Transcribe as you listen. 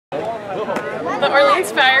The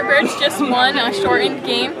Orleans Firebirds just won a shortened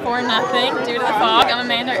game 4-0 due to the fog. I'm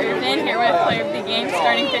Amanda Irvine here with player of the game,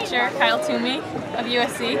 starting pitcher Kyle Twomey of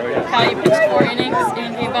USC. Kyle, you pitched 4 innings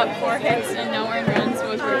and gave up 4 hits and no earned runs. What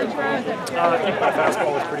was working for you? I think my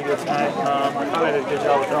fastball was pretty good tonight. I thought I did a good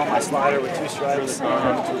job of throwing my slider with 2 strikes to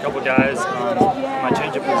a couple guys. My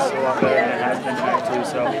changeup was a lot better than it has been tonight too.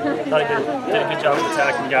 So I thought I did a good job of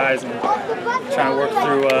attacking guys and trying to work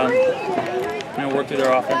through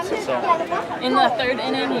their offense. So in the 3rd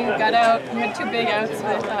inning, you got out. You had 2 big outs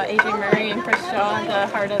with AJ Murray and Chris Shaw in the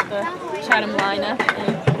heart of the Chatham lineup,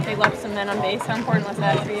 and they left some men on base. How important was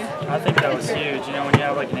that for you? I think that was huge. You know, when you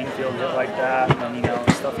have like an infield hit like that, and then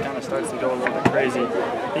stuff kind of starts to go a little bit crazy.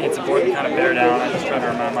 I think it's important to kind of bear down. I just try to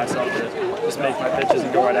remind myself to just make my pitches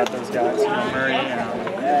and go right at those guys. You know, Murray,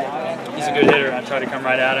 he's a good hitter, and I try to come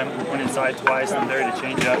right at him. Went inside twice, and there to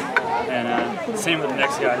change up. And same with the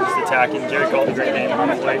next guy, just attacking. Jerry called a great game on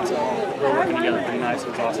the plate, so we're working together pretty nice. It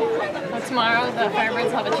was awesome. Well, tomorrow, the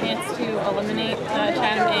Firebirds have a chance to eliminate the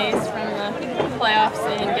Chatham A's from the playoffs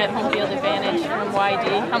and get home field advantage from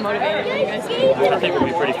YD. How motivated are you guys? I think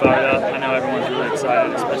we'll be pretty fired up. I know everyone's really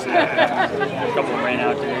excited, especially after a couple of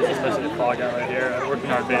rain-out days, especially the fog out right here. We're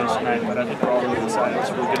working our advantage tonight, but I think we're all really excited. It's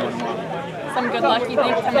a really good one tomorrow. Some good luck, you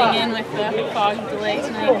think, coming in with the fog delay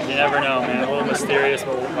tonight? You never know, man. A little mysterious,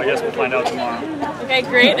 but I guess we'll find out tomorrow. Okay,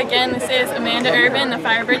 great. Again, this is Amanda Irvine, the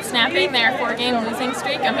Firebirds snapping their 4-game losing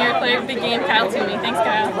streak. I'm here to play with the game, Kyle Twomey. Thanks,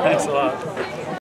 Kyle. Thanks a lot.